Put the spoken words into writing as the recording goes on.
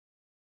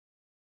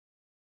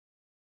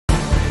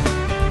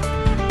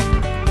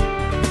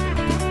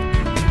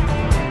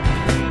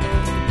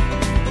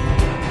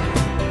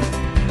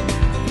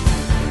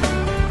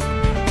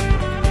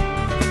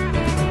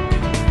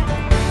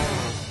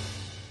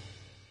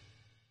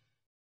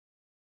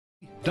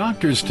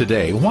Doctors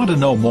today want to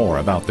know more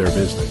about their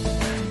business.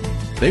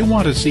 They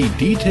want to see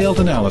detailed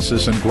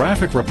analysis and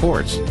graphic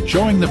reports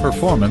showing the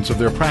performance of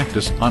their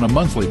practice on a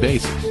monthly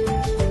basis.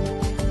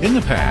 In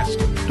the past,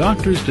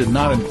 doctors did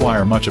not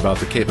inquire much about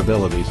the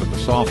capabilities of the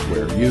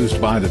software used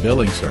by the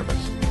billing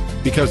service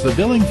because the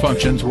billing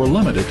functions were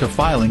limited to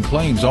filing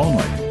claims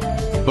only.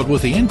 But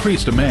with the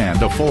increased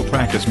demand of full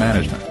practice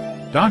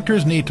management,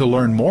 doctors need to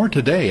learn more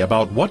today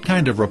about what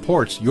kind of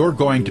reports you're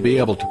going to be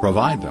able to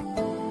provide them.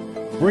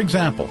 For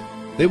example,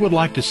 they would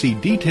like to see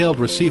detailed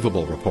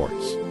receivable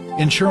reports,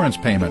 insurance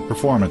payment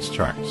performance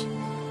charts,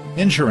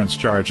 insurance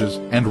charges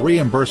and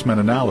reimbursement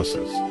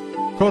analysis,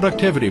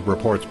 productivity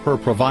reports per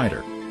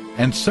provider,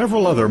 and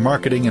several other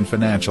marketing and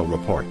financial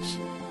reports.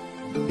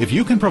 If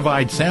you can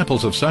provide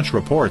samples of such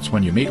reports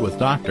when you meet with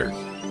doctors,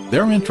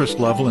 their interest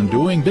level in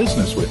doing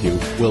business with you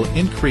will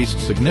increase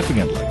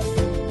significantly.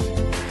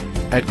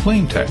 At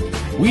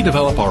ClaimTek, we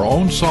develop our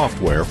own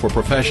software for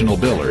professional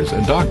billers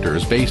and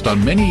doctors based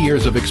on many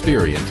years of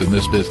experience in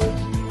this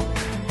business.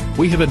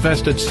 We have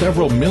invested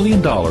several $1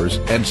 million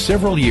and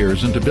several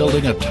years into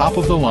building a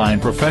top-of-the-line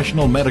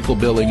professional medical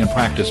billing and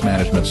practice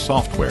management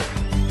software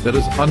that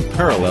is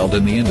unparalleled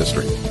in the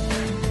industry.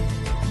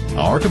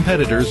 Our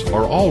competitors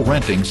are all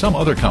renting some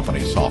other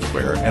company's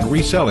software and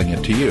reselling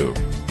it to you.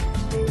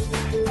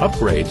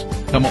 Upgrades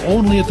come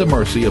only at the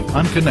mercy of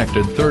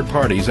unconnected third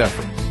parties'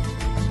 efforts.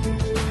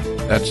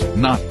 That's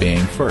not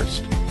being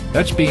first.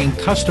 That's being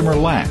customer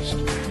last.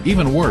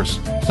 Even worse,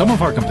 some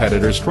of our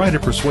competitors try to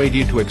persuade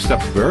you to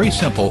accept very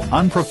simple,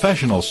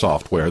 unprofessional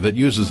software that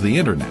uses the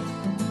internet.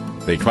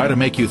 They try to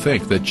make you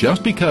think that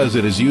just because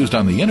it is used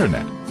on the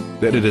internet,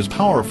 that it is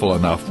powerful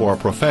enough for a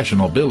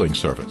professional billing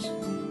service.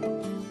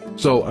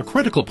 So a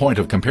critical point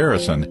of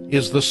comparison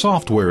is the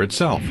software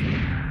itself.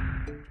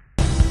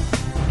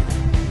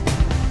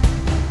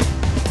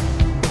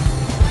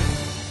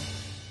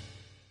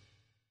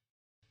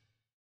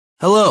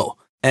 Hello,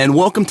 and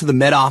welcome to the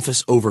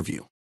MedOffice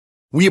Overview.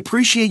 We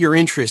appreciate your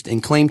interest in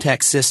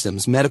ClaimTek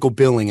Systems' medical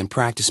billing and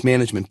practice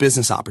management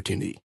business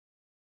opportunity.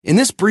 In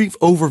this brief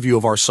overview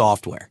of our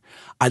software,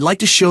 I'd like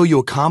to show you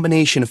a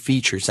combination of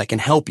features that can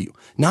help you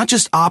not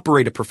just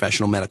operate a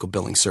professional medical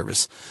billing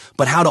service,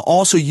 but how to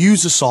also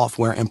use the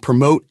software and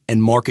promote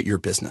and market your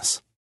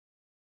business.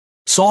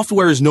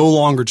 Software is no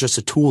longer just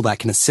a tool that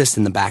can assist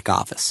in the back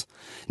office.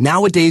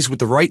 Nowadays, with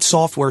the right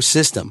software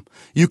system,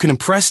 you can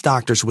impress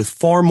doctors with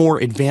far more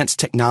advanced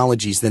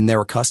technologies than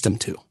they're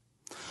accustomed to.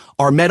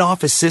 Our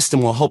MedOffice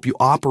system will help you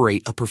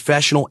operate a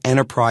professional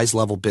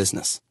enterprise-level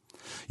business.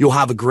 You'll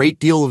have a great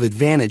deal of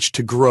advantage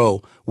to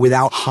grow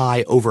without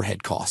high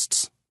overhead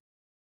costs.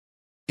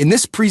 In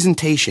this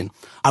presentation,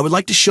 I would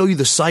like to show you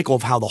the cycle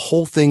of how the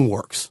whole thing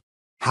works,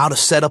 how to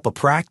set up a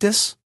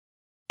practice,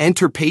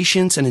 enter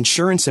patients and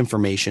insurance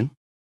information,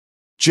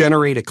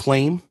 generate a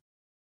claim,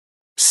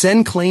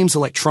 send claims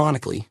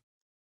electronically,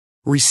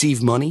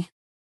 receive money,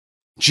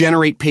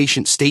 generate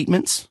patient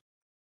statements,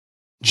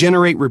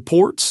 generate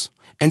reports,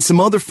 and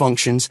some other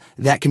functions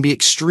that can be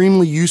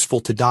extremely useful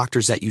to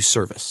doctors that you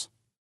service.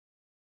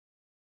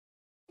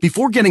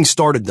 Before getting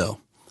started, though,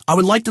 I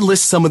would like to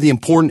list some of the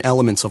important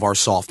elements of our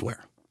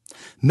software.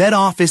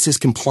 MedOffice is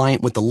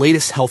compliant with the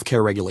latest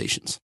healthcare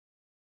regulations.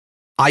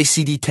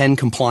 ICD-10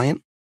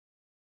 compliant,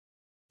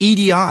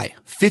 EDI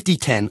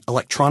 5010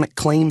 electronic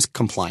claims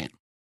compliant,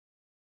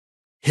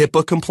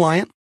 HIPAA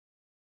compliant.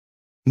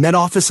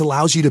 MedOffice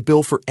allows you to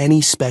bill for any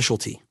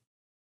specialty.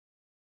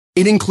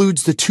 It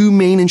includes the two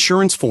main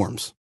insurance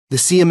forms, the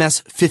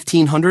CMS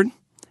 1500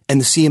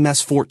 and the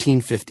CMS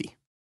 1450.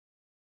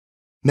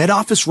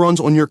 MedOffice runs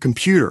on your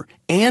computer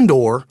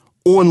and/or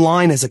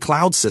online as a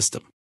cloud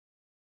system.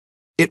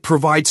 It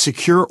provides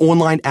secure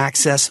online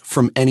access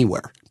from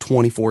anywhere,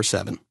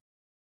 24/7.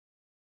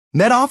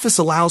 MedOffice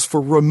allows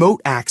for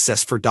remote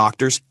access for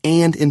doctors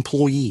and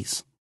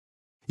employees.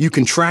 You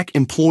can track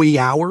employee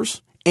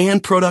hours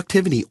and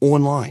productivity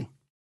online.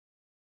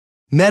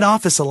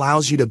 MedOffice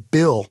allows you to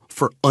bill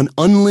for an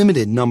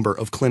unlimited number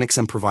of clinics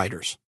and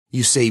providers.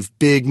 You save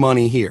big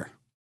money here.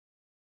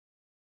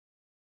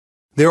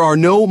 There are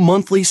no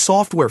monthly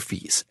software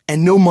fees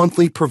and no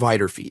monthly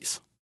provider fees.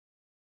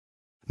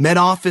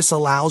 MedOffice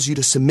allows you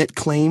to submit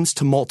claims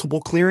to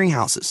multiple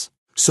clearinghouses,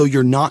 so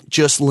you're not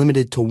just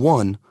limited to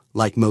one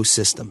like most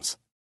systems.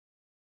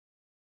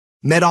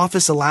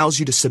 MedOffice allows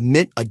you to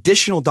submit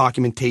additional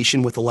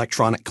documentation with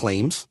electronic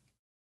claims,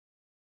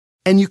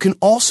 and you can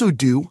also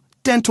do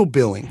dental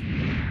billing,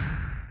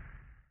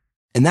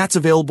 and that's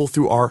available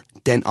through our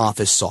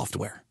DentOffice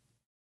software.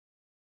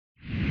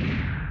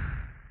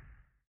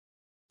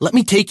 Let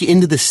me take you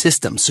into the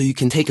system so you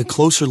can take a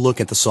closer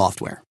look at the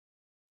software.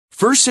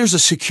 First, there's a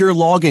secure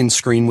login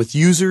screen with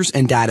users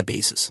and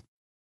databases.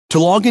 To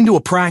log into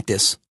a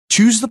practice,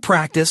 choose the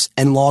practice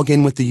and log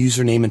in with the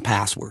username and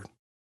password.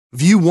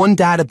 View one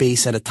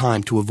database at a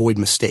time to avoid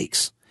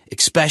mistakes,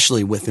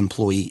 especially with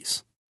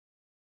employees.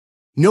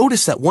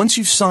 Notice that once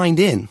you've signed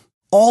in,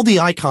 all the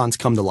icons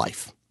come to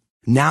life.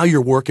 Now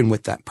you're working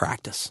with that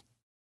practice.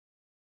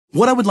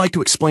 What I would like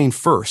to explain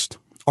first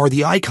are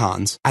the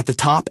icons at the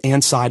top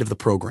and side of the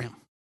program.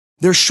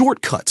 There's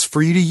shortcuts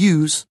for you to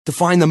use to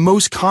find the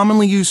most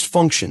commonly used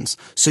functions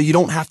so you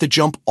don't have to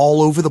jump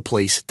all over the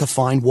place to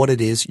find what it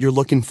is you're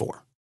looking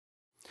for.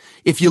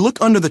 If you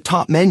look under the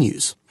top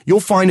menus,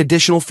 you'll find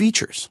additional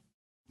features.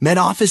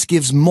 MedOffice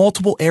gives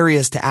multiple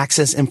areas to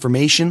access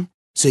information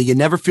so you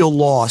never feel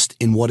lost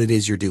in what it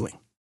is you're doing.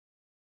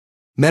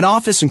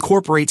 MedOffice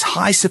incorporates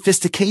high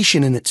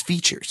sophistication in its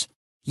features,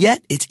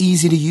 yet it's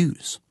easy to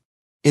use.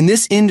 In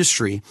this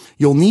industry,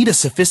 you'll need a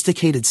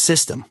sophisticated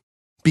system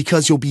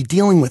because you'll be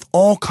dealing with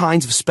all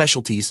kinds of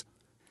specialties.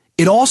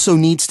 It also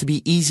needs to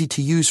be easy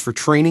to use for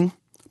training,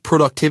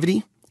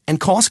 productivity, and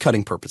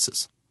cost-cutting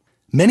purposes.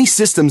 Many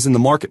systems in the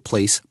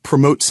marketplace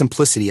promote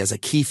simplicity as a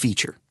key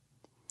feature.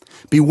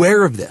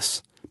 Beware of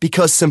this,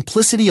 because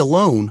simplicity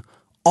alone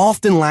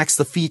often lacks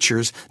the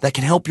features that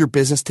can help your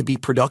business to be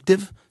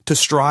productive, to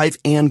strive,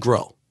 and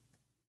grow.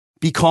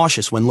 Be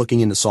cautious when looking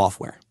into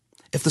software.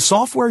 If the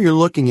software you're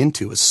looking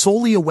into is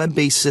solely a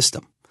web-based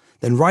system,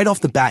 then right off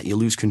the bat you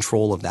lose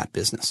control of that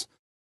business.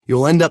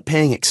 You'll end up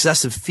paying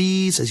excessive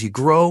fees as you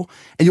grow,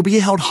 and you'll be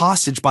held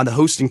hostage by the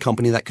hosting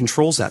company that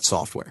controls that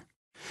software.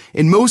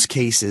 In most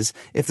cases,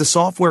 if the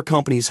software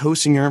company is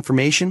hosting your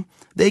information,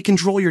 they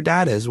control your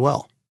data as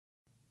well.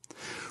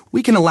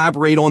 We can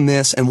elaborate on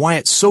this and why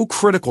it's so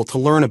critical to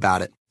learn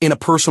about it in a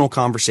personal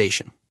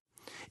conversation.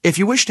 If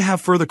you wish to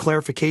have further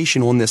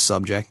clarification on this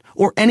subject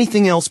or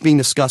anything else being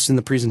discussed in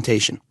the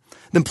presentation,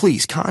 then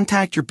please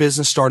contact your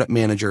business startup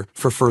manager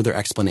for further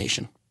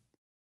explanation.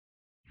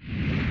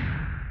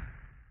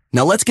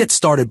 Now let's get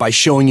started by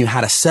showing you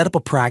how to set up a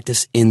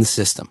practice in the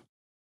system.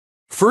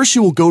 First,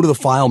 you will go to the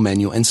File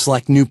menu and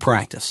select New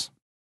Practice.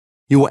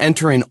 You will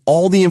enter in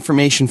all the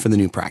information for the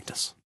new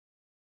practice.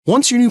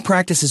 Once your new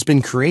practice has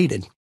been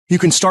created, you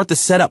can start the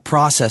setup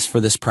process for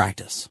this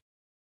practice.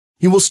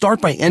 You will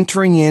start by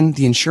entering in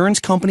the insurance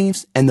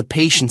companies and the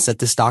patients that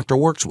this doctor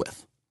works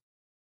with.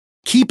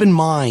 Keep in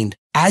mind,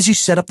 as you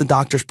set up the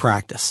doctor's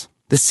practice,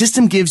 the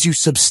system gives you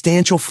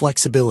substantial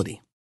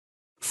flexibility.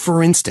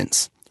 For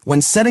instance,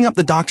 when setting up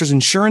the doctor's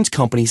insurance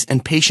companies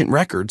and patient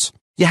records,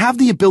 you have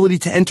the ability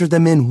to enter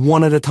them in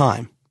one at a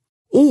time.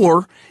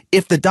 Or,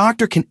 if the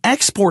doctor can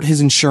export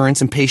his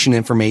insurance and patient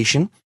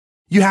information,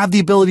 you have the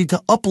ability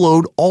to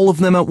upload all of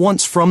them at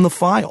once from the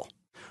file.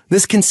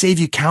 This can save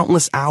you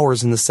countless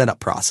hours in the setup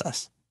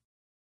process.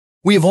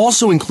 We have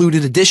also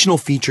included additional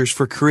features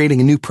for creating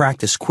a new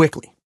practice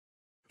quickly.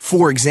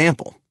 For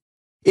example,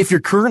 if you're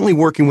currently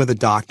working with a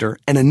doctor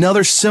and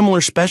another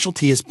similar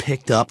specialty is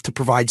picked up to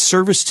provide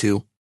service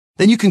to,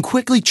 then you can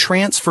quickly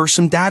transfer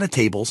some data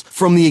tables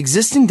from the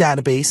existing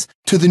database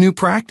to the new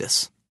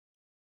practice.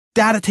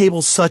 Data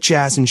tables such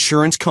as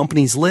insurance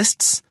companies'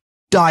 lists,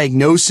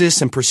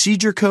 diagnosis and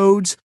procedure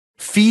codes,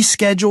 fee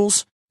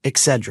schedules,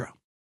 etc.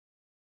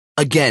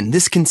 Again,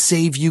 this can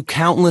save you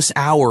countless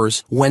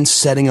hours when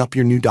setting up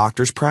your new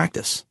doctor's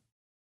practice.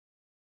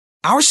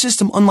 Our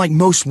system, unlike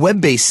most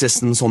web-based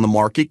systems on the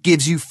market,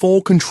 gives you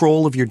full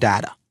control of your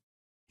data.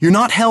 You're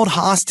not held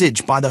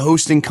hostage by the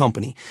hosting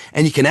company,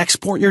 and you can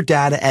export your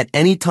data at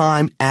any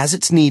time as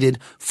it's needed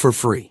for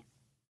free.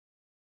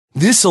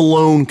 This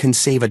alone can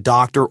save a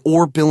doctor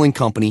or billing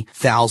company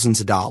thousands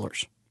of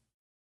dollars.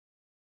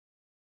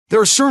 There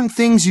are certain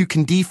things you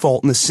can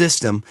default in the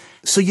system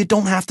so you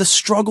don't have to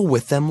struggle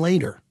with them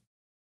later.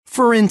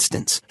 For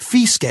instance,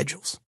 fee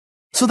schedules,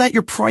 so that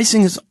your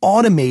pricing is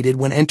automated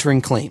when entering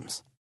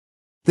claims.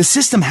 The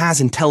system has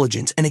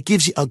intelligence and it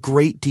gives you a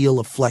great deal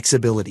of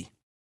flexibility.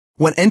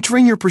 When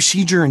entering your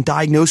procedure and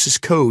diagnosis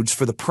codes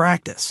for the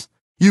practice,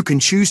 you can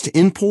choose to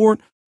import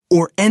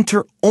or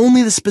enter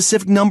only the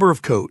specific number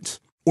of codes,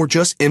 or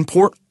just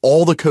import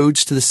all the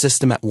codes to the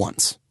system at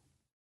once.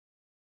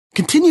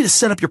 Continue to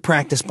set up your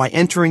practice by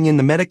entering in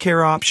the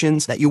Medicare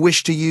options that you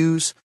wish to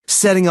use,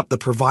 setting up the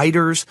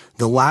providers,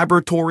 the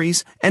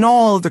laboratories, and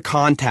all other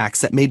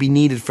contacts that may be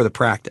needed for the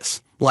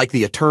practice, like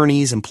the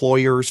attorneys,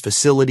 employers,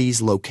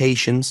 facilities,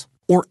 locations,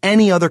 or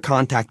any other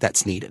contact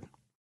that's needed.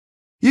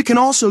 You can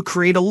also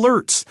create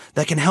alerts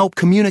that can help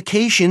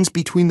communications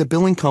between the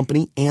billing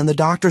company and the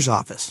doctor's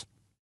office.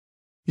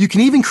 You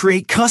can even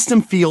create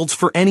custom fields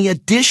for any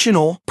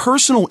additional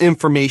personal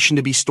information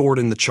to be stored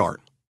in the chart.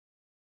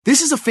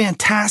 This is a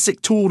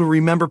fantastic tool to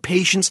remember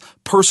patients'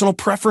 personal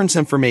preference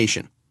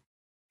information.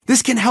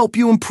 This can help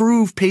you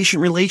improve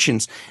patient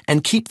relations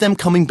and keep them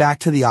coming back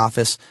to the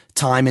office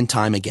time and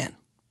time again.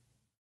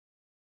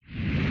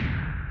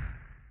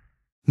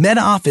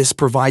 MedOffice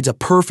provides a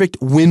perfect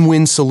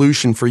win-win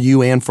solution for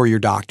you and for your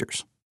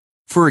doctors.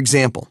 For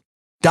example,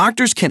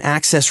 doctors can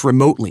access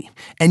remotely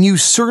and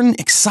use certain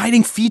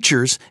exciting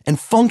features and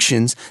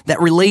functions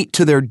that relate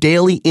to their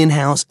daily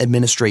in-house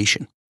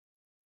administration.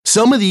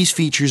 Some of these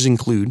features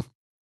include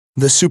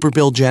the super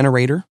bill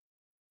generator,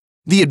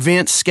 the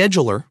advanced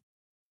scheduler,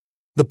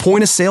 the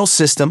point-of-sale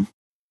system,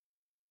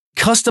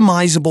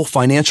 customizable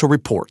financial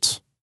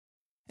reports,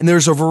 and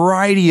there's a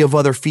variety of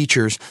other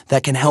features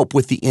that can help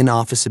with the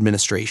in-office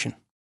administration.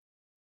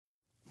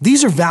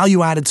 These are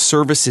value-added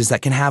services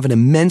that can have an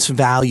immense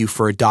value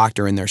for a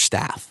doctor and their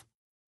staff.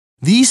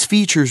 These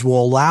features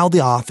will allow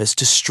the office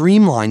to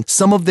streamline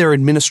some of their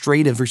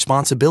administrative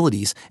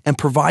responsibilities and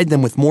provide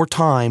them with more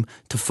time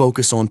to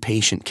focus on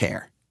patient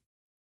care.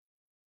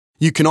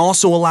 You can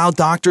also allow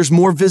doctors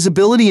more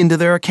visibility into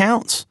their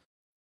accounts.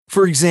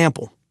 For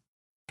example,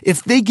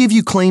 if they give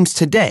you claims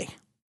today,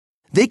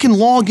 they can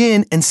log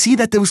in and see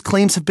that those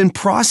claims have been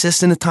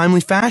processed in a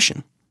timely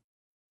fashion.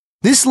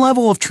 This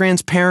level of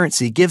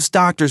transparency gives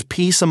doctors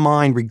peace of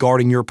mind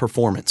regarding your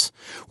performance,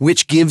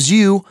 which gives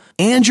you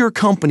and your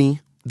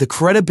company the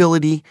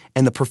credibility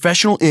and the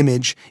professional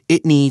image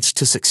it needs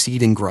to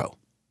succeed and grow.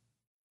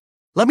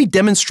 Let me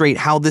demonstrate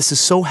how this is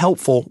so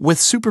helpful with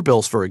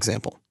superbills, for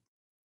example.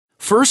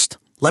 First,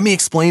 let me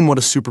explain what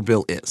a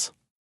superbill is.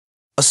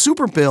 A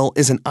superbill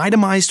is an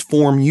itemized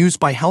form used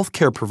by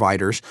healthcare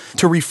providers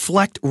to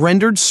reflect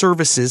rendered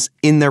services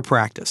in their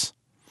practice.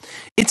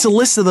 It's a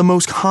list of the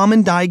most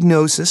common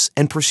diagnosis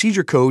and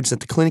procedure codes that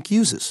the clinic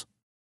uses.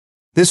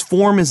 This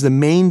form is the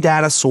main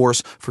data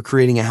source for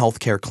creating a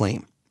healthcare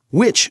claim,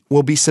 which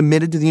will be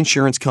submitted to the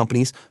insurance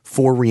companies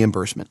for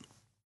reimbursement.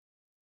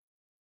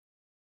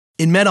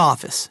 In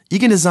MedOffice, you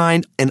can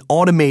design an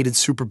automated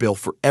superbill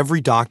for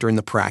every doctor in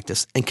the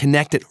practice and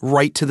connect it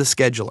right to the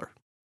scheduler.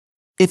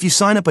 If you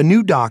sign up a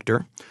new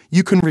doctor,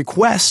 you can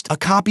request a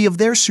copy of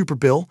their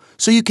superbill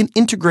so you can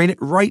integrate it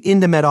right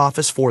into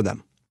MedOffice for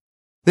them.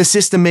 The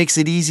system makes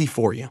it easy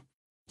for you.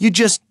 You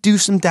just do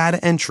some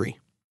data entry.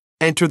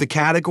 Enter the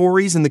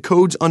categories and the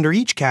codes under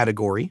each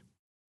category.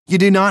 You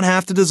do not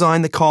have to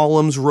design the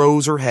columns,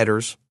 rows, or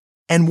headers.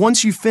 And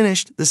once you've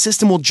finished, the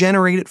system will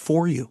generate it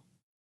for you.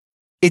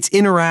 It's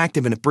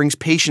interactive and it brings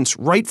patients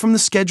right from the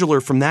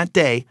scheduler from that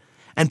day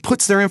and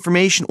puts their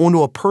information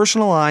onto a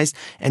personalized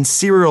and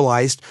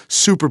serialized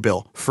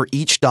superbill for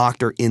each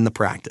doctor in the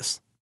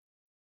practice.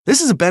 This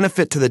is a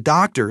benefit to the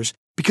doctors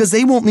because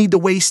they won't need to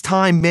waste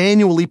time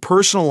manually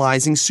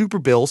personalizing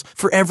superbills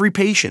for every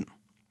patient.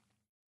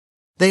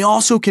 They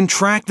also can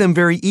track them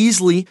very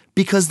easily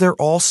because they're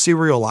all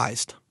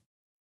serialized.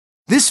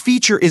 This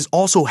feature is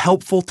also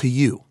helpful to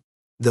you,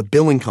 the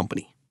billing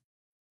company,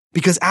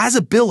 because as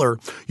a biller,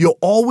 you'll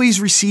always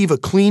receive a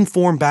clean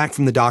form back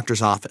from the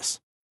doctor's office.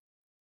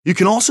 You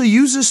can also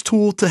use this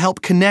tool to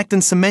help connect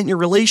and cement your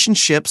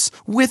relationships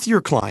with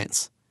your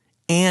clients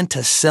and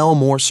to sell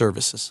more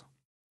services.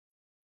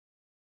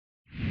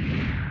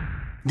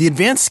 The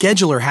advanced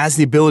scheduler has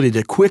the ability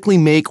to quickly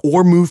make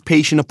or move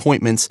patient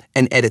appointments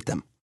and edit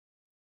them.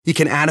 You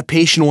can add a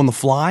patient on the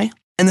fly,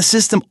 and the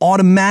system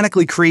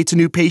automatically creates a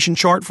new patient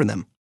chart for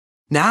them.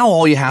 Now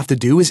all you have to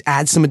do is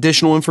add some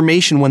additional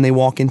information when they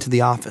walk into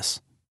the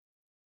office.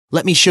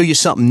 Let me show you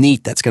something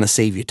neat that's going to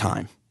save you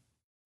time.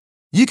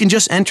 You can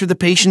just enter the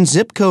patient's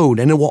zip code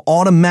and it will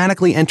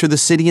automatically enter the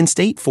city and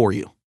state for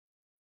you.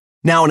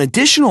 Now, an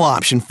additional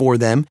option for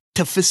them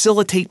to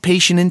facilitate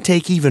patient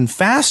intake even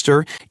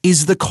faster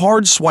is the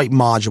card swipe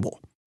module.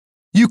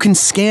 You can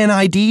scan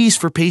IDs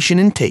for patient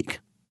intake.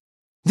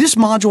 This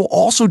module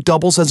also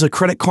doubles as a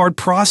credit card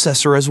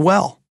processor as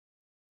well.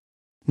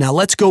 Now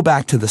let's go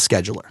back to the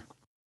scheduler.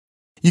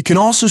 You can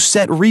also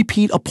set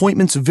repeat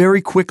appointments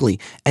very quickly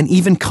and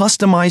even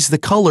customize the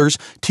colors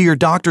to your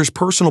doctor's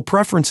personal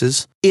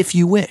preferences if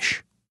you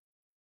wish.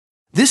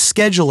 This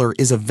scheduler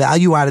is a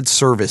value-added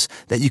service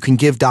that you can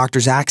give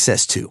doctors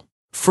access to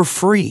for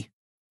free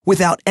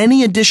without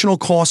any additional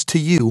cost to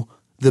you,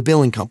 the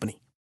billing company.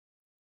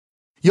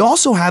 You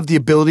also have the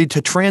ability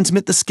to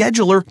transmit the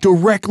scheduler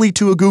directly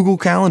to a Google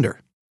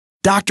Calendar.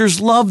 Doctors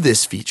love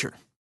this feature.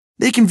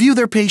 They can view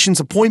their patients'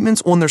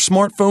 appointments on their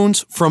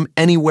smartphones from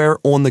anywhere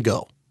on the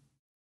go.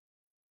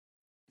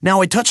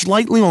 Now, I touched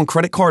lightly on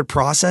credit card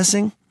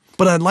processing,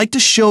 but I'd like to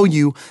show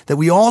you that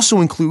we also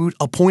include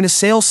a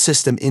point-of-sale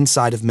system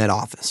inside of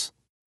MedOffice.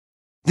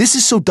 This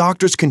is so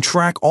doctors can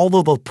track all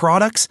of the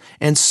products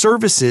and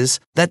services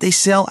that they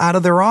sell out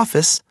of their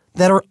office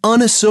that are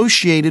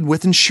unassociated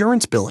with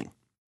insurance billing.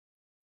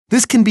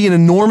 This can be an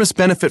enormous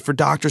benefit for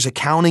doctors'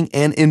 accounting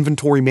and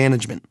inventory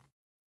management.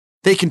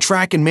 They can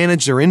track and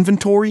manage their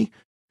inventory,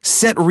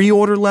 set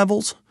reorder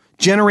levels,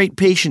 generate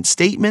patient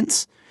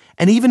statements,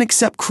 and even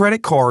accept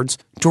credit cards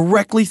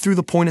directly through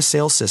the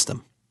point-of-sale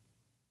system.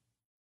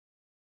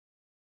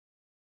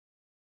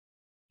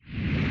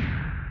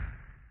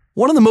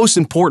 One of the most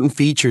important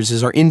features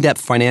is our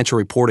in-depth financial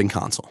reporting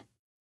console.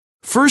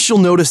 First, you'll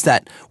notice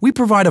that we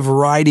provide a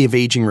variety of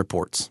aging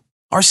reports.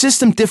 Our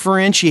system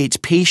differentiates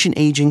patient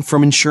aging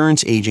from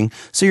insurance aging,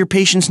 so your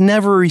patients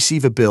never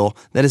receive a bill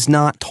that is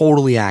not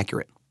totally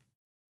accurate.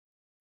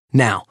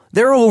 Now,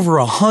 there are over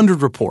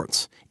 100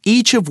 reports,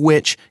 each of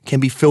which can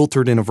be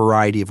filtered in a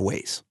variety of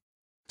ways.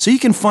 So you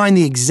can find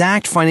the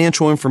exact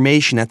financial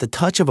information at the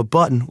touch of a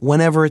button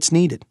whenever it's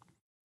needed.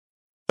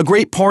 A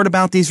great part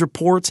about these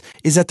reports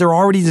is that they're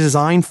already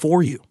designed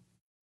for you.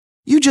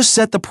 You just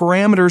set the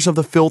parameters of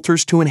the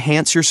filters to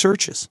enhance your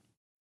searches.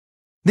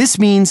 This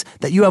means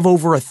that you have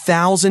over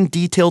 1,000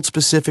 detailed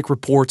specific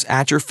reports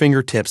at your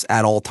fingertips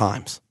at all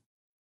times.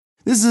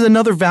 This is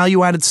another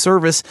value-added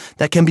service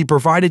that can be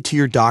provided to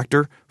your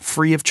doctor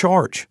free of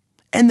charge,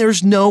 and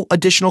there's no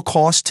additional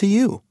cost to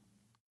you.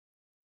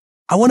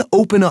 I want to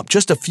open up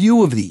just a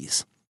few of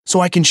these so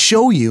I can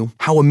show you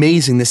how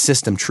amazing this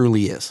system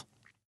truly is.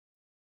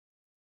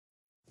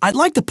 I'd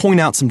like to point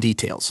out some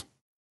details.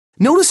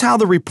 Notice how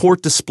the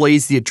report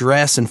displays the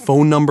address and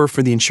phone number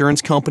for the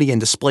insurance company and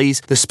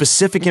displays the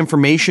specific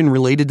information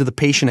related to the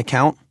patient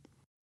account.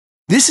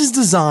 This is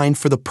designed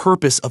for the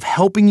purpose of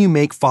helping you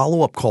make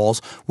follow-up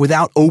calls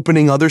without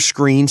opening other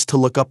screens to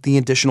look up the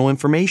additional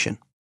information.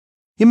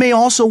 You may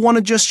also want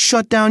to just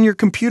shut down your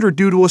computer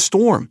due to a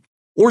storm,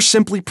 or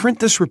simply print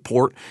this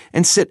report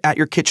and sit at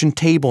your kitchen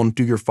table and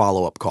do your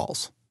follow-up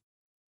calls.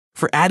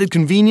 For added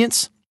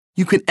convenience,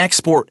 you can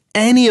export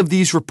any of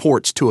these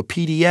reports to a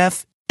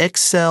PDF,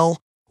 Excel,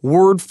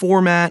 Word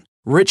format,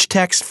 rich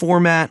text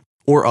format,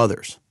 or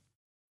others.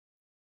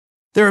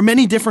 There are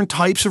many different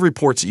types of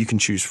reports that you can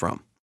choose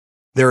from.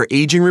 There are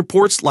aging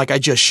reports like I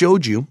just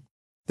showed you.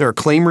 There are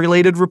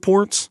claim-related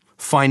reports,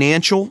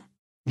 financial,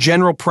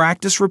 general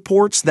practice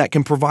reports that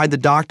can provide the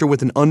doctor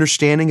with an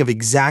understanding of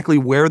exactly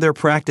where their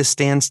practice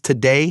stands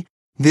today,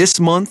 this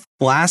month,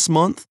 last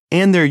month,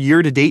 and their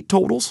year-to-date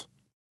totals.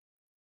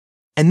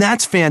 And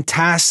that's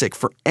fantastic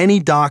for any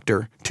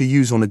doctor to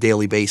use on a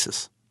daily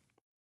basis.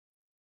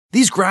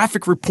 These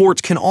graphic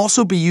reports can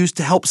also be used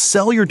to help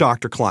sell your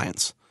doctor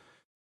clients.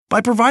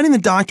 By providing the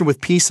doctor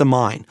with peace of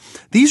mind,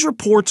 these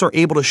reports are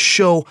able to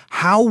show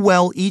how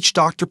well each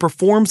doctor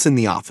performs in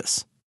the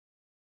office.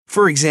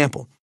 For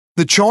example,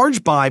 the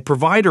Charge by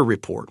Provider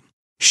report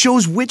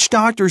shows which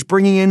doctor is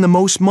bringing in the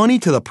most money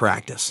to the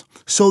practice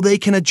so they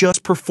can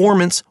adjust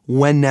performance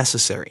when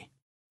necessary.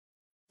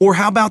 Or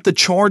how about the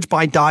Charge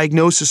by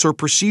Diagnosis or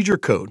Procedure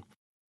code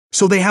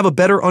so they have a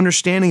better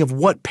understanding of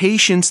what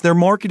patients they're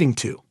marketing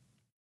to?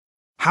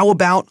 How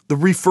about the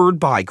Referred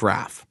by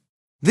graph?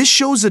 This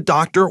shows the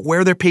doctor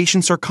where their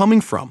patients are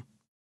coming from.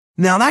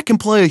 Now that can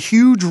play a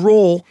huge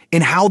role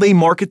in how they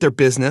market their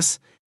business,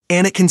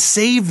 and it can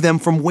save them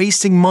from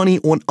wasting money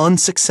on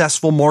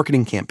unsuccessful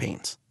marketing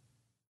campaigns.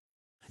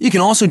 You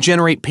can also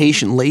generate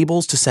patient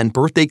labels to send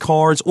birthday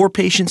cards or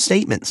patient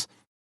statements.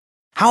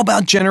 How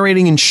about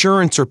generating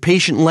insurance or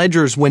patient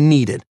ledgers when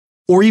needed,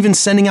 or even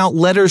sending out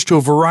letters to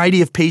a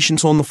variety of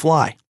patients on the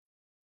fly?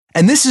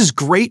 And this is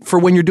great for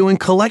when you're doing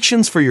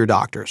collections for your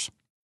doctors.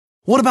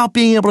 What about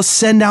being able to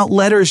send out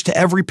letters to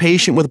every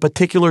patient with a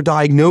particular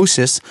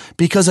diagnosis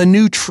because a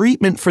new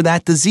treatment for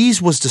that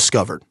disease was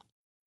discovered?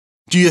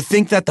 Do you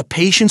think that the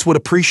patients would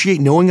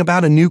appreciate knowing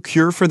about a new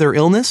cure for their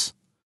illness?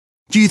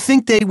 Do you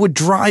think they would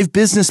drive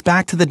business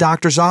back to the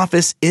doctor's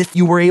office if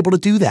you were able to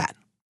do that?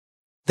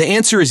 The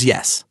answer is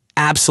yes,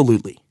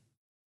 absolutely.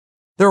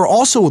 There are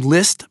also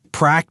list,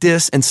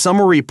 practice, and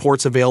summary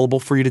reports available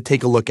for you to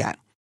take a look at.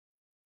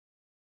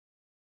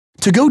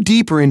 To go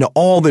deeper into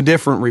all the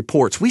different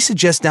reports, we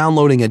suggest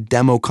downloading a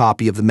demo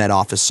copy of the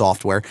MedOffice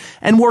software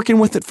and working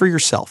with it for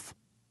yourself.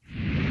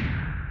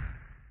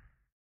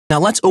 Now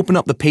let's open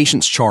up the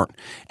patient's chart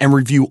and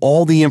review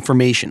all the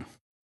information.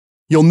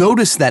 You'll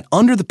notice that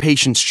under the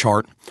patient's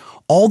chart,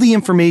 all the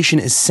information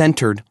is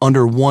centered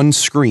under one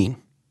screen,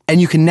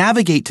 and you can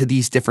navigate to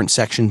these different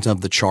sections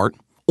of the chart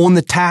on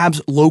the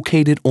tabs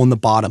located on the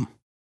bottom.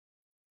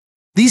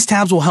 These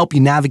tabs will help you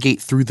navigate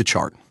through the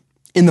chart.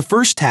 In the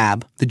first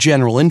tab, the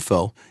General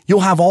Info, you'll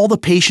have all the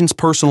patient's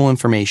personal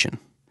information: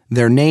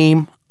 their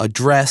name,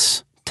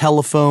 address,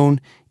 telephone,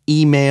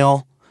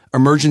 email,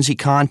 emergency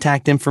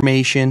contact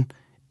information,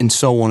 and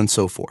so on and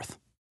so forth.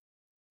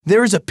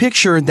 There is a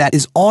picture that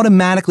is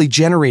automatically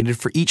generated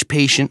for each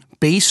patient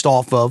based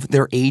off of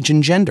their age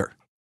and gender.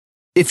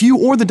 If you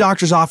or the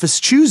doctor's office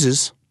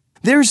chooses,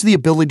 there's the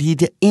ability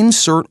to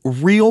insert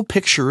real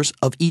pictures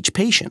of each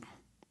patient.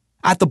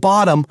 At the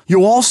bottom,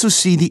 you'll also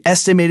see the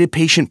estimated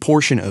patient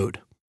portion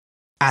owed.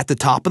 At the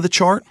top of the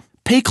chart,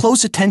 pay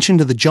close attention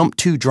to the Jump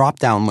To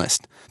drop-down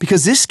list,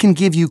 because this can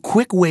give you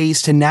quick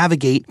ways to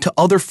navigate to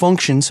other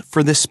functions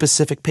for this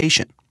specific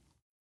patient.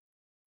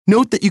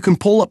 Note that you can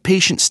pull up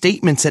patient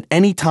statements at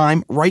any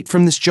time right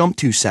from this Jump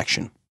To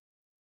section.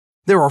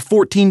 There are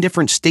 14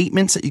 different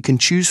statements that you can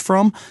choose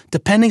from,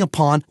 depending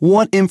upon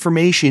what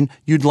information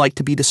you'd like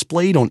to be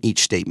displayed on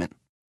each statement.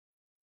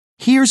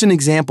 Here's an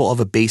example of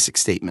a basic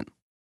statement.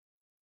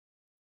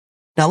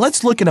 Now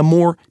let's look at a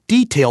more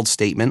detailed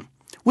statement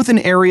with an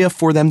area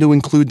for them to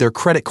include their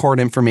credit card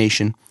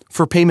information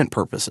for payment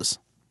purposes.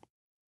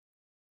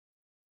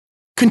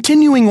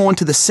 Continuing on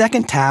to the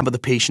second tab of the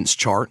patient's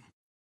chart,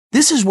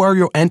 this is where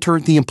you'll enter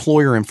the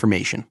employer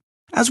information,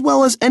 as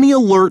well as any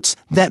alerts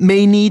that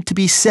may need to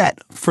be set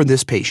for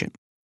this patient.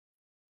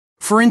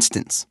 For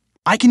instance,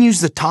 I can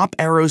use the top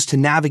arrows to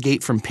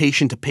navigate from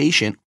patient to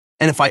patient,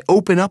 and if I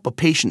open up a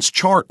patient's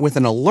chart with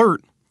an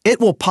alert, it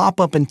will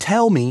pop up and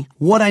tell me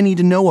what I need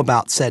to know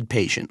about said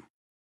patient.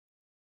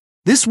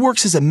 This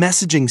works as a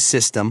messaging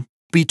system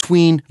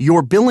between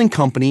your billing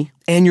company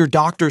and your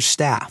doctor's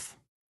staff,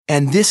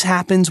 and this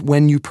happens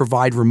when you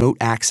provide remote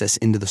access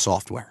into the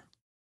software.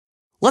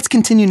 Let's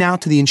continue now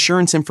to the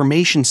insurance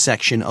information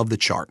section of the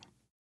chart.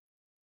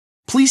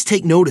 Please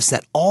take notice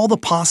that all the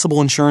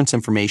possible insurance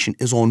information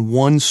is on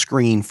one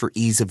screen for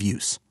ease of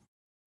use.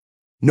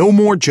 No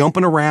more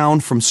jumping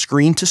around from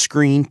screen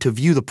to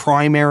view the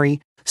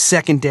primary,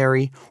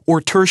 secondary,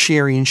 or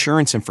tertiary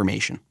insurance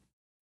information.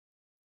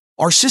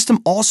 Our system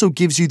also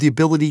gives you the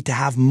ability to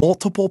have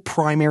multiple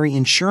primary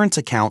insurance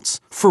accounts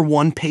for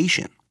one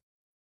patient.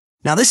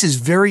 Now, this is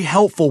very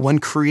helpful when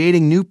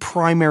creating new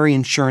primary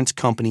insurance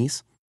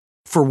companies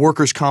for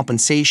workers'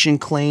 compensation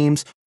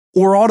claims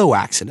or auto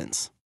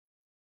accidents.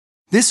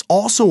 This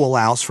also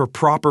allows for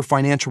proper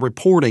financial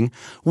reporting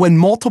when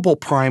multiple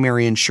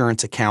primary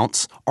insurance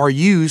accounts are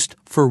used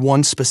for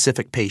one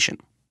specific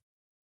patient.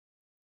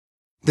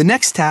 The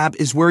next tab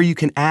is where you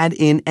can add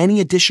in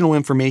any additional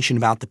information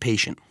about the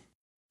patient: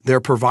 their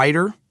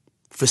provider,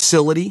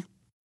 facility,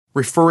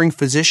 referring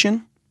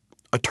physician,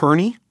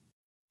 attorney,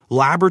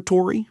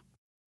 laboratory,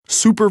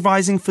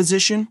 supervising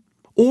physician,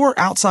 or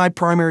outside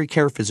primary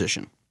care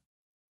physician.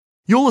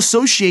 You'll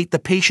associate the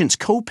patient's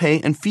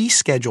copay and fee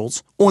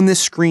schedules on this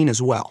screen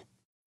as well.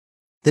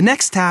 The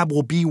next tab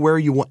will be where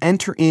you will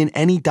enter in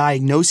any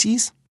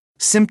diagnoses,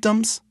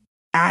 symptoms,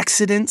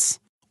 accidents,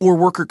 or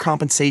worker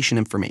compensation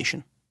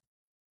information.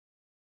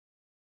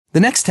 The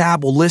next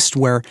tab will list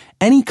where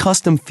any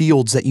custom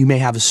fields that you may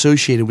have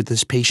associated with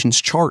this patient's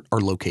chart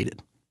are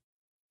located.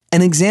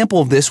 An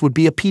example of this would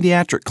be a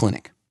pediatric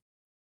clinic.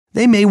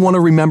 They may want to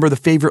remember the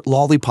favorite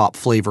lollipop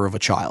flavor of a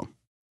child,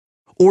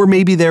 or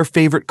maybe their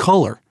favorite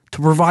color,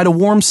 to provide a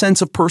warm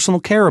sense of personal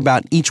care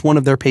about each one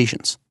of their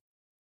patients.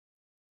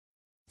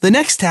 The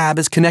next tab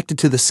is connected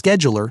to the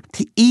scheduler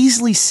to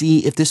easily see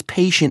if this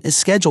patient is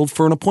scheduled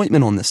for an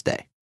appointment on this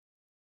day.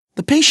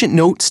 The Patient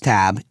Notes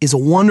tab is a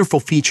wonderful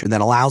feature that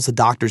allows the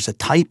doctors to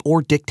type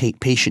or dictate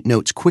patient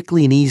notes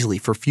quickly and easily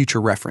for future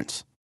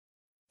reference.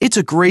 It's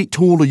a great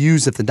tool to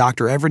use if the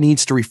doctor ever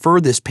needs to refer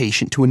this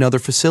patient to another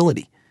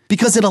facility,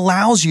 because it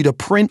allows you to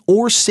print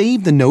or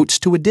save the notes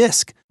to a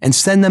disk and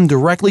send them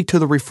directly to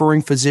the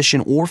referring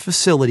physician or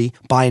facility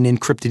by an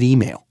encrypted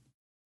email.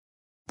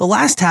 The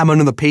last tab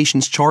under the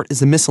patient's chart is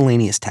the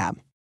Miscellaneous tab.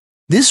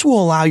 This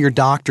will allow your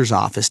doctor's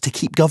office to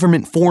keep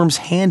government forms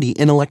handy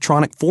in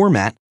electronic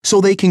format so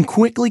they can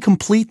quickly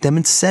complete them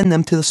and send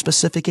them to the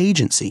specific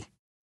agency.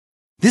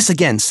 This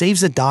again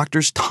saves the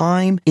doctors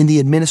time in the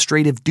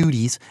administrative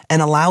duties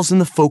and allows them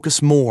to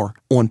focus more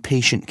on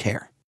patient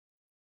care.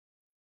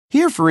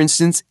 Here, for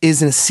instance,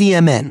 is a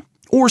CMN,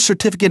 or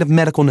Certificate of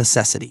Medical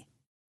Necessity.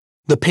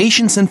 The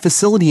patient's and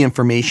facility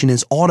information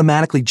is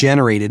automatically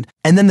generated,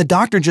 and then the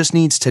doctor just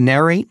needs to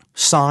narrate,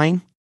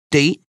 sign,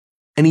 date,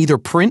 and either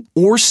print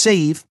or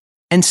save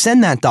and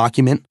send that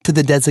document to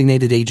the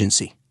designated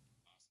agency.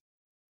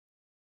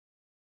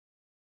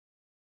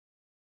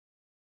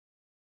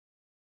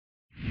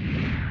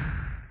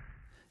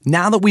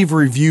 Now that we've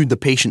reviewed the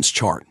patient's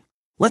chart,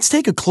 let's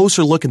take a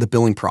closer look at the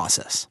billing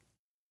process.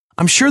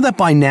 I'm sure that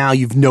by now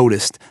you've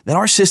noticed that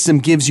our system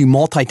gives you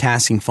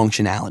multitasking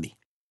functionality.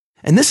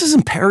 And this is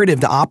imperative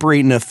to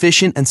operate an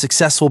efficient and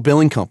successful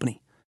billing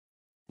company.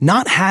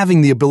 Not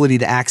having the ability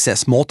to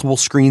access multiple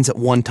screens at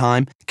one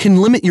time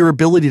can limit your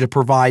ability to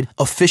provide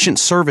efficient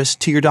service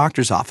to your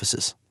doctor's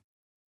offices.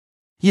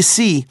 You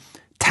see,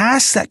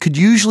 tasks that could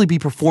usually be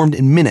performed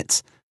in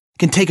minutes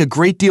can take a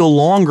great deal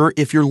longer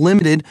if you're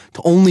limited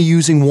to only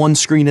using one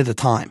screen at a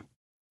time.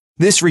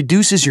 This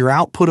reduces your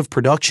output of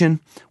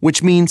production,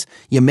 which means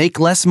you make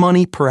less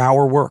money per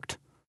hour worked.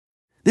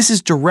 This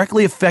is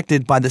directly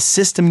affected by the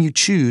system you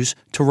choose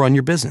to run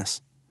your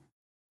business.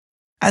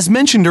 As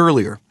mentioned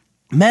earlier,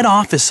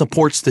 MedOffice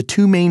supports the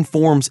two main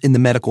forms in the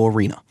medical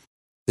arena,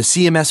 the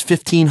CMS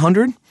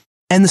 1500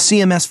 and the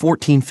CMS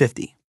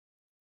 1450.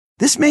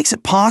 This makes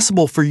it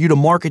possible for you to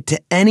market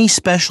to any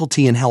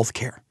specialty in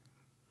healthcare.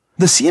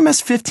 The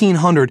CMS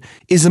 1500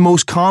 is the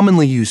most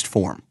commonly used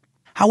form.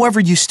 However,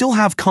 you still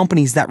have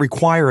companies that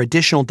require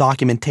additional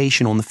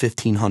documentation on the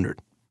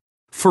 1500.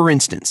 For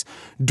instance,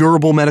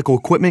 durable medical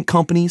equipment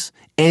companies,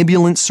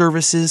 ambulance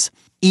services,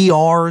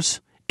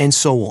 ERs, and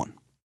so on.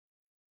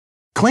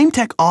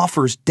 ClaimTek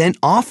offers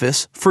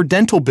DentOffice for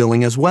dental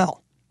billing as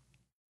well.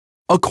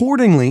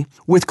 Accordingly,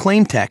 with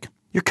ClaimTek,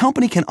 your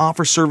company can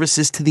offer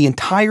services to the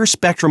entire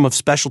spectrum of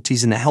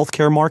specialties in the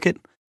healthcare market,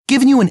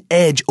 giving you an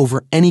edge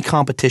over any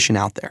competition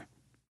out there.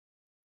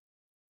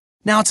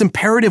 Now, it's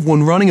imperative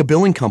when running a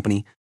billing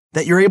company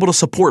that you're able to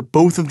support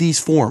both of these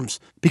forms,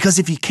 because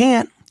if you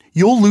can't,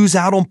 you'll lose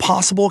out on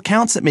possible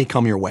accounts that may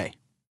come your way.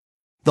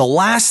 The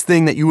last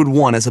thing that you would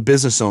want as a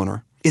business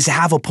owner is to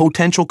have a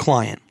potential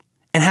client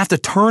and have to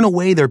turn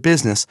away their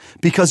business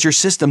because your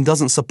system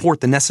doesn't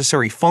support the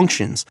necessary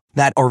functions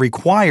that are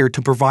required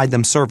to provide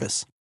them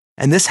service.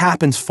 And this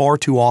happens far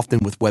too often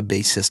with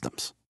web-based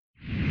systems.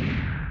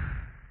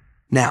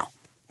 Now,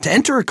 to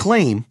enter a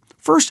claim,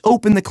 first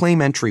open the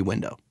claim entry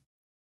window.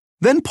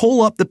 Then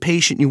pull up the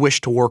patient you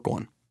wish to work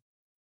on.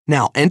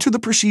 Now enter the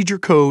procedure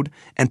code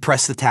and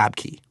press the tab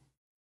key.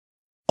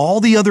 All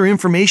the other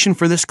information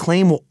for this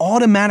claim will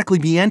automatically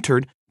be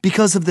entered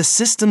because of the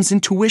system's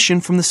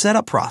intuition from the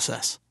setup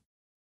process.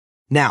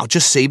 Now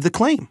just save the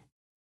claim.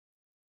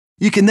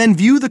 You can then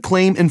view the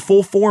claim in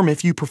full form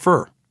if you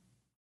prefer.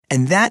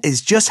 And that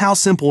is just how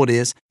simple it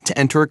is to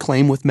enter a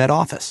claim with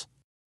MedOffice.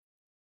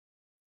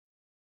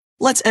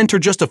 Let's enter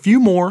just a few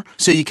more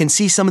so you can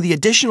see some of the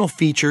additional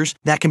features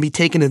that can be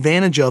taken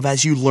advantage of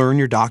as you learn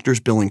your doctor's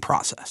billing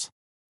process.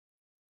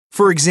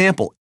 For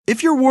example,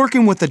 if you're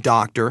working with a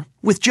doctor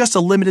with just a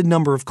limited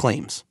number of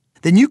claims,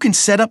 then you can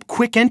set up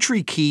quick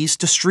entry keys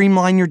to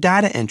streamline your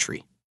data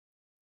entry.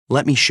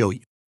 Let me show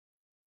you.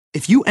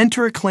 If you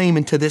enter a claim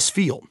into this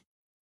field,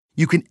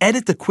 you can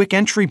edit the quick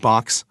entry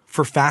box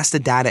for faster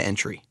data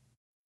entry.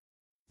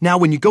 Now,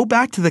 when you go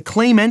back to the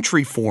claim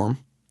entry form,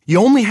 you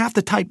only have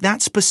to type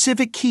that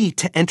specific key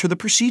to enter the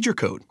procedure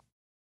code.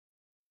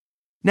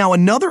 Now,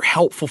 another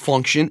helpful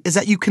function is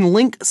that you can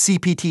link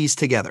CPTs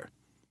together.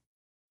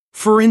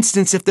 For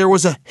instance, if there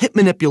was a hip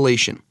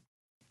manipulation,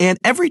 and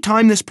every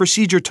time this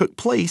procedure took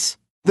place,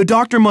 the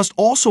doctor must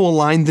also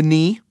align the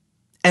knee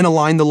and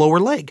align the lower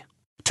leg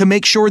to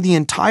make sure the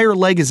entire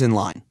leg is in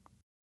line.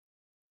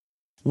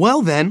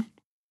 Well then,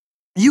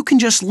 you can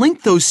just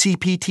link those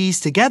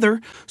CPTs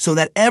together so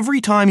that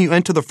every time you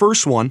enter the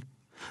first one,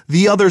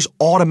 the others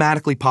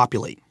automatically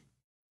populate.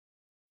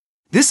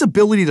 This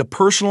ability to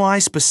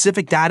personalize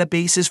specific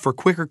databases for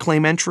quicker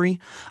claim entry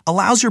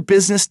allows your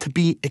business to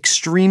be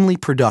extremely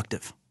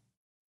productive.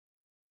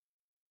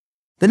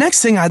 The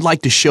next thing I'd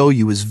like to show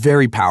you is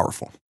very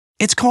powerful.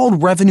 It's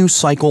called revenue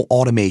cycle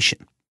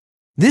automation.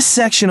 This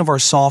section of our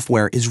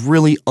software is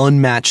really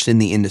unmatched in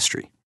the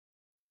industry.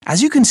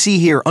 As you can see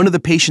here under the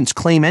patient's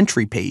claim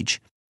entry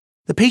page,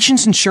 the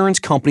patient's insurance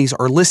companies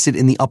are listed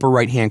in the upper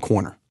right-hand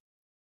corner.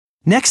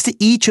 Next to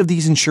each of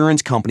these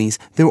insurance companies,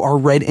 there are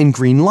red and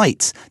green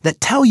lights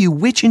that tell you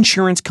which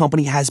insurance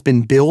company has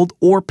been billed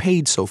or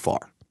paid so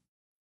far.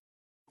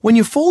 When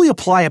you fully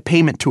apply a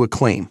payment to a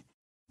claim,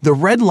 the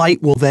red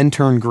light will then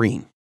turn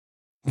green.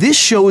 This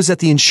shows that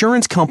the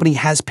insurance company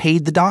has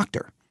paid the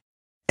doctor,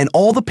 and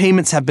all the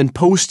payments have been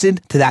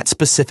posted to that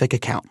specific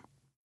account.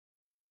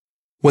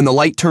 When the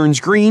light turns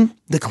green,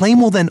 the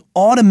claim will then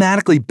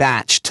automatically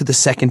batch to the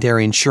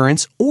secondary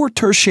insurance or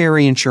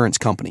tertiary insurance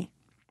company.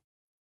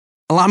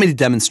 Allow me to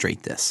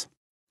demonstrate this.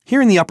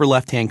 Here in the upper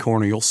left-hand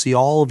corner, you'll see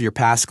all of your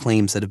past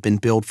claims that have been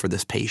billed for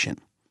this patient.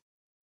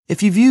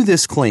 If you view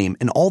this claim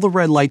and all the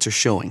red lights are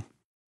showing,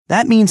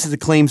 that means that the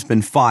claim's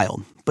been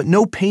filed, but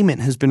no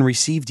payment has been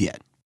received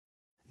yet.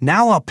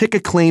 Now I'll pick a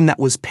claim that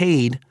was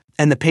paid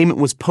and the payment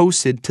was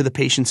posted to the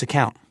patient's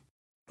account.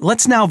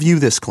 Let's now view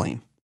this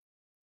claim.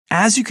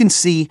 As you can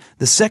see,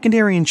 the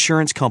secondary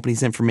insurance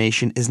company's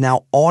information is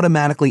now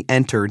automatically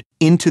entered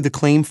into the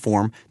claim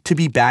form to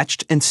be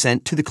batched and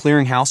sent to the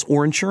clearinghouse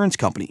or insurance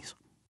companies.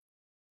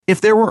 If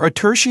there were a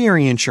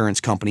tertiary insurance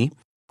company,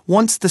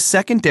 once the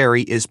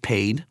secondary is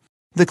paid,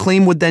 the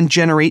claim would then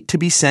generate to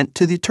be sent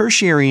to the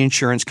tertiary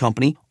insurance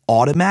company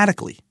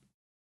automatically.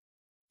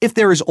 If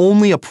there is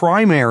only a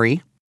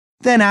primary,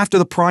 then after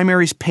the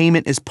primary's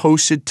payment is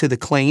posted to the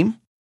claim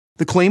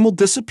will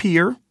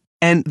disappear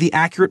and the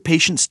accurate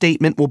patient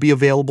statement will be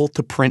available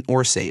to print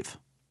or save.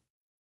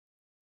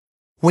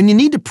 When you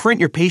need to print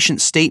your patient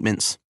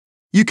statements,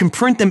 you can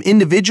print them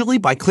individually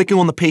by clicking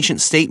on the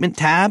Patient Statement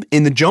tab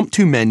in the Jump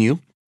To menu,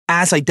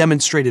 as I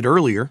demonstrated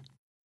earlier,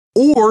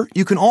 or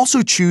you can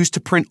also choose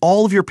to print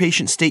all of your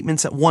patient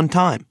statements at one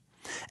time,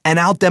 and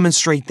I'll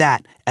demonstrate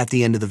that at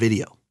the end of the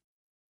video.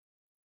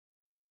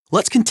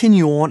 Let's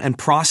continue on and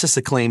process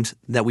the claims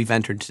that we've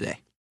entered today.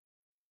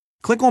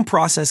 Click on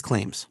Process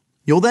Claims.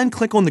 You'll then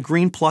click on the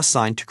green plus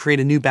sign to create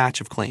a new batch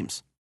of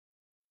claims.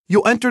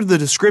 You'll enter the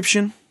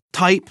description,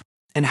 type,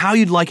 and how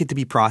you'd like it to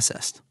be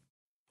processed.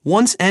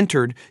 Once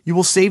entered, you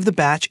will save the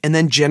batch and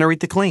then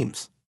generate the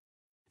claims.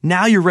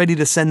 Now you're ready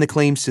to send the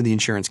claims to the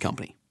insurance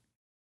company.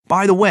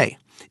 By the way,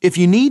 if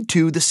you need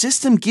to, the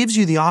system gives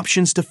you the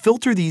options to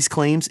filter these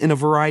claims in a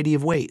variety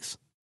of ways.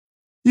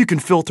 You can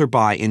filter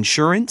by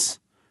insurance,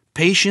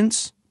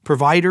 patients,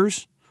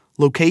 providers,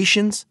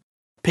 locations,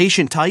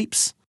 patient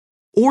types,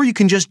 or you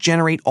can just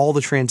generate all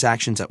the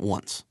transactions at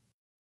once.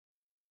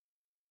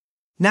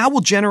 Now we'll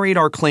generate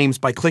our claims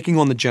by clicking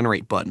on the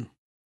Generate button.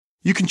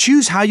 You can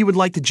choose how you would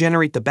like to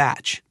generate the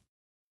batch,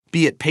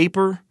 be it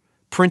paper,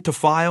 print to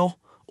file,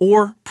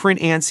 or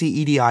print ANSI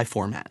EDI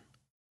format.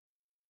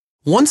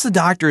 Once the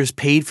doctor is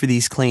paid for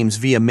these claims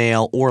via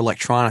mail or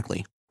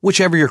electronically,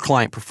 whichever your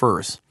client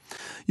prefers,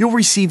 you'll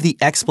receive the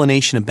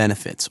Explanation of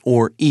Benefits,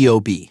 or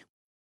EOB.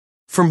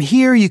 From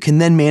here, you can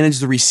then manage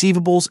the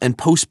receivables and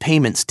post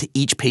payments to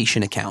each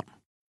patient account.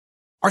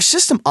 Our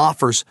system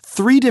offers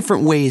 3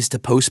 different ways to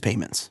post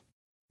payments.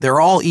 They're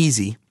all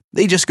easy.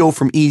 They just go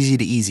from easy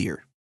to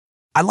easier.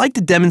 I'd like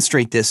to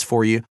demonstrate this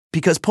for you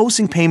because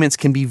posting payments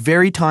can be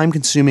very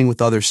time-consuming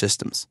with other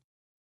systems.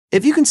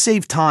 If you can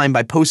save time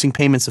by posting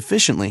payments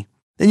efficiently,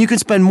 then you can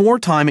spend more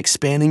time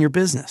expanding your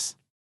business.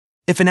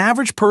 If an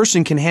average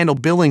person can handle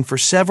billing for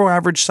several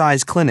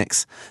average-sized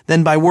clinics,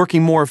 then by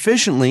working more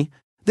efficiently,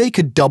 they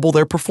could double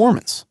their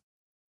performance.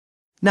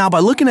 Now, by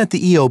looking at the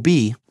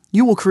EOB,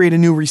 you will create a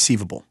new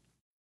receivable.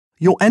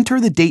 You'll enter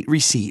the date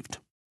received,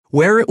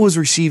 where it was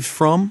received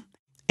from,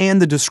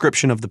 and the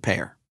description of the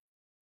payer.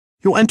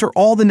 You'll enter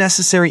all the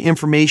necessary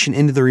information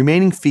into the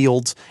remaining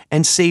fields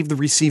and save the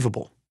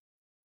receivable.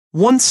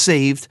 Once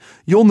saved,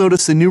 you'll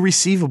notice the new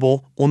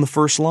receivable on the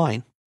first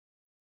line.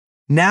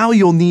 Now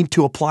you'll need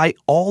to apply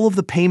all of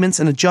the payments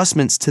and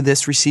adjustments to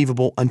this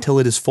receivable until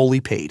it is fully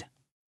paid.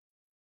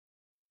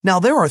 Now,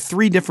 there are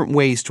 3 different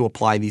ways to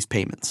apply these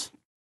payments.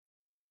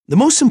 The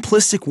most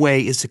simplistic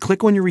way is to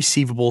click on your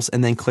receivables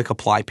and then click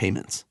Apply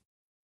Payments.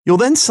 You'll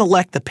then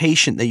select the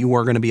patient that you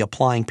are going to be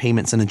applying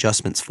payments and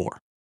adjustments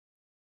for.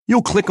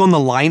 You'll click on the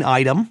line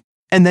item,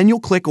 and then you'll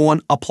click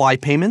on Apply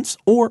Payments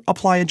or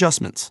Apply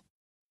Adjustments.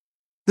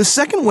 The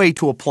second way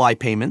to apply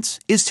payments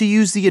is to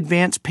use the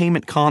Advanced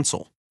Payment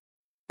Console.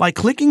 By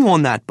clicking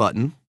on that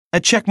button, a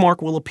check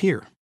mark will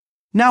appear.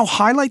 Now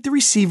highlight the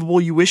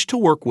receivable you wish to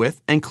work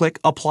with and click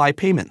Apply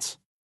Payments.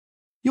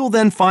 You'll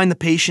then find the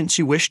patients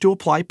you wish to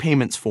apply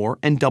payments for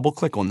and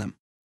double-click on them.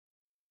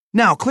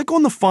 Now click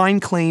on the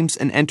Find Claims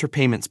and Enter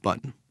Payments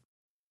button.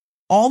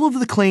 All of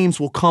the claims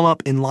will come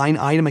up in line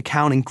item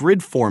accounting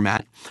grid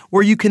format,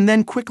 where you can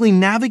then quickly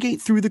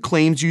navigate through the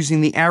claims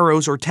using the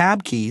arrows or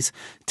tab keys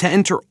to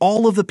enter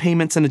all of the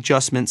payments and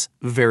adjustments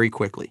very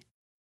quickly.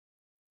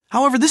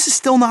 However, this is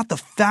still not the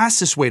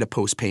fastest way to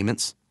post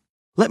payments.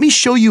 Let me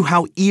show you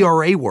how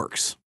ERA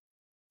works.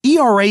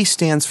 ERA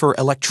stands for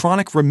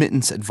Electronic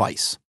Remittance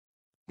Advice.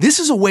 This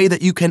is a way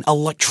that you can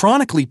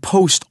electronically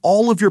post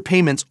all of your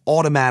payments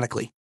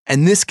automatically,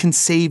 and this can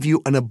save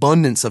you an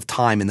abundance of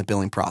time in the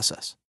billing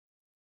process.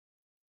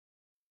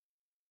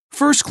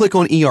 First, click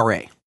on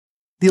ERA.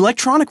 The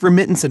Electronic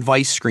Remittance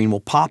Advice screen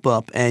will pop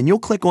up, and you'll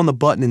click on the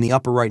button in the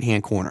upper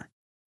right-hand corner.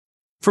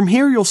 From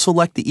here, you'll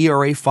select the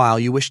ERA file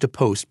you wish to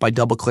post by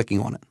double-clicking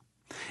on it.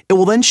 It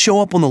will then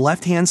show up on the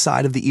left-hand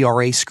side of the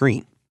ERA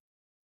screen.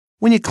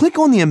 When you click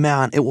on the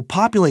amount, it will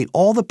populate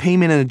all the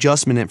payment and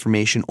adjustment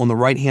information on the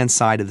right-hand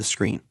side of the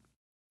screen.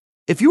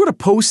 If you were to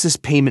post this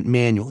payment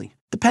manually,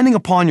 depending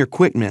upon your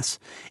quickness,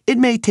 it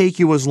may take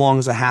you as long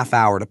as a half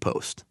hour to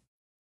post.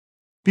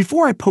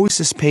 Before I post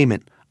this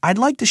payment, I'd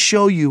like to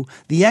show you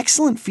the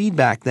excellent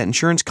feedback that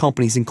insurance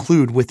companies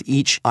include with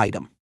each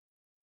item.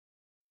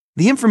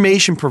 The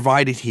information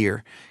provided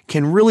here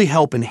can really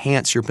help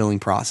enhance your billing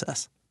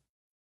process.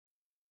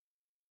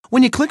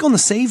 When you click on the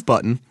Save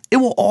button, it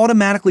will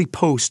automatically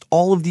post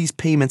all of these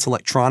payments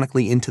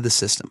electronically into the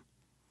system.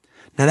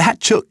 Now that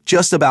took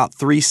just about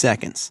 3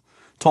 seconds.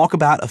 Talk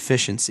about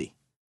efficiency.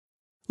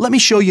 Let me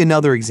show you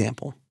another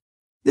example.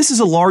 This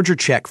is a larger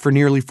check for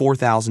nearly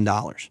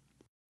 $4,000.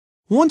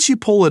 Once you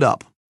pull it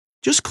up,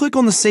 just click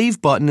on the Save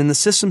button and the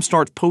system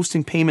starts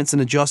posting payments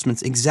and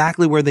adjustments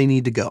exactly where they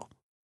need to go.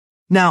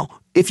 Now,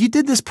 if you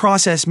did this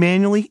process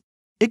manually,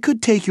 it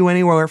could take you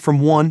anywhere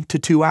from 1 to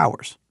 2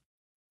 hours.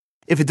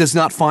 If it does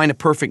not find a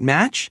perfect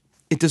match,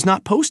 it does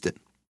not post it.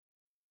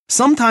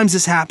 Sometimes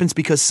this happens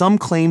because some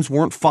claims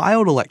weren't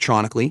filed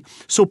electronically,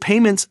 so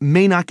payments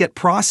may not get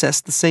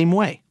processed the same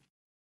way.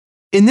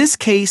 In this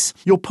case,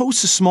 you'll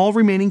post a small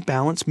remaining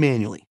balance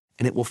manually,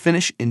 and it will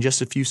finish in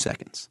just a few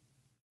seconds.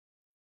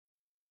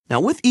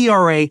 Now with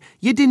ERA,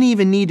 you didn't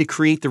even need to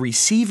create the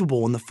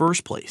receivable in the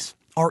first place.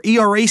 Our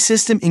ERA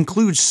system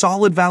includes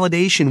solid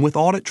validation with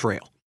audit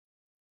trail.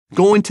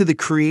 Going to the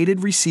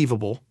created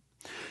receivable,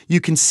 you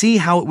can see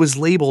how it was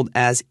labeled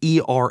as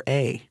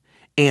ERA,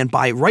 and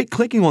by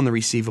right-clicking on the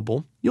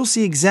receivable, you'll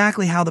see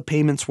exactly how the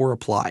payments were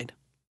applied.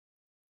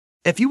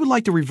 If you would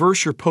like to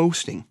reverse your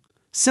posting,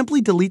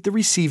 simply delete the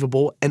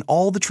receivable and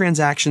all the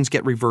transactions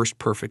get reversed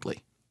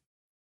perfectly.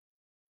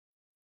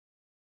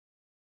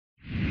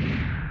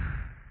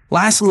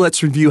 Lastly,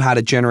 let's review how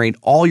to generate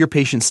all your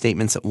patient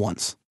statements at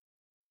once.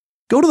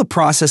 Go to the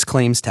Process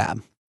Claims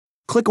tab.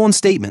 Click on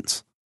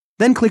Statements.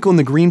 Then click on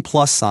the green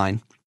plus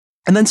sign,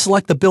 and then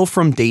select the Bill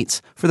From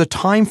Dates for the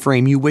time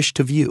frame you wish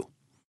to view.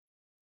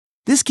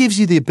 This gives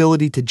you the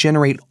ability to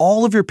generate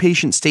all of your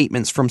patient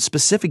statements from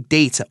specific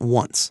dates at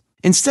once,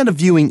 instead of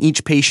viewing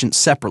each patient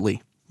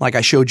separately, like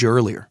I showed you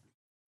earlier.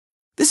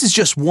 This is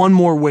just one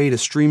more way to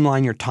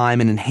streamline your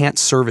time and enhance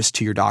service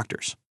to your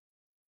doctors.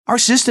 Our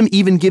system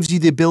even gives you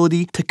the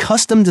ability to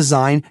custom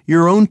design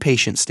your own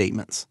patient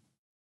statements.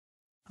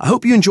 I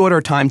hope you enjoyed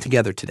our time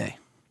together today.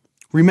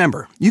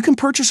 Remember, you can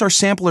purchase our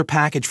sampler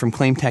package from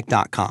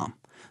ClaimTek.com.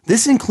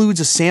 This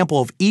includes a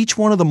sample of each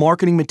one of the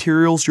marketing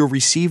materials you'll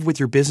receive with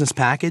your business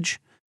package,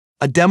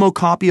 a demo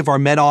copy of our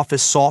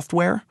MedOffice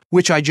software,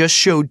 which I just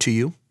showed to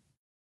you,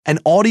 an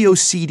audio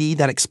CD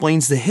that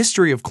explains the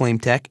history of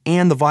ClaimTek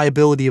and the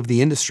viability of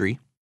the industry,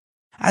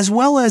 as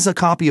well as a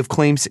copy of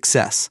Claim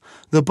Success,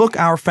 the book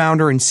our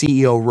founder and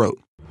CEO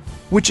wrote,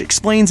 which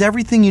explains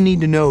everything you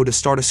need to know to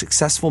start a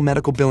successful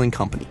medical billing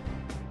company.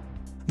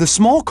 The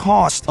small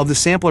cost of the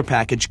sampler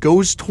package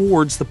goes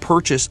towards the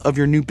purchase of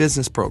your new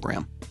business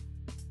program.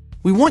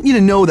 We want you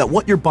to know that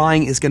what you're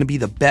buying is going to be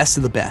the best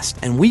of the best,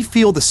 and we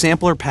feel the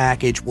sampler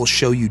package will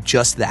show you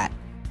just that.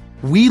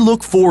 We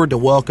look forward to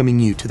welcoming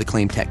you to the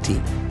ClaimTek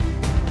team.